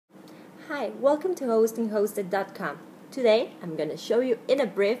Hi, welcome to hostinghosted.com. Today, I'm going to show you in a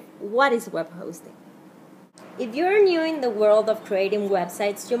brief what is web hosting. If you're new in the world of creating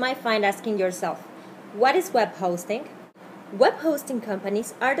websites, you might find asking yourself, what is web hosting? Web hosting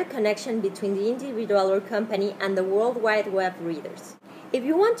companies are the connection between the individual or company and the World Wide Web readers. If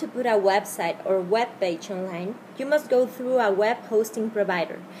you want to put a website or web page online, you must go through a web hosting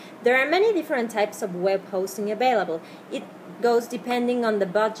provider. There are many different types of web hosting available. It goes depending on the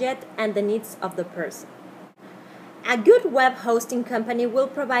budget and the needs of the person. A good web hosting company will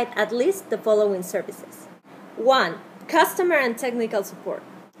provide at least the following services. 1. Customer and technical support.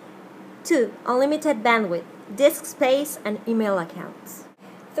 2. Unlimited bandwidth, disk space, and email accounts.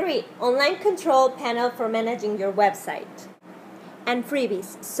 3. Online control panel for managing your website. And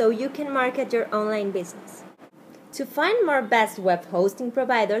freebies, so you can market your online business. To find more best web hosting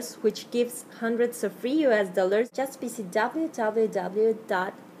providers, which gives hundreds of free US dollars, just visit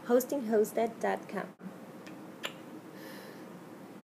www.hostinghosted.com.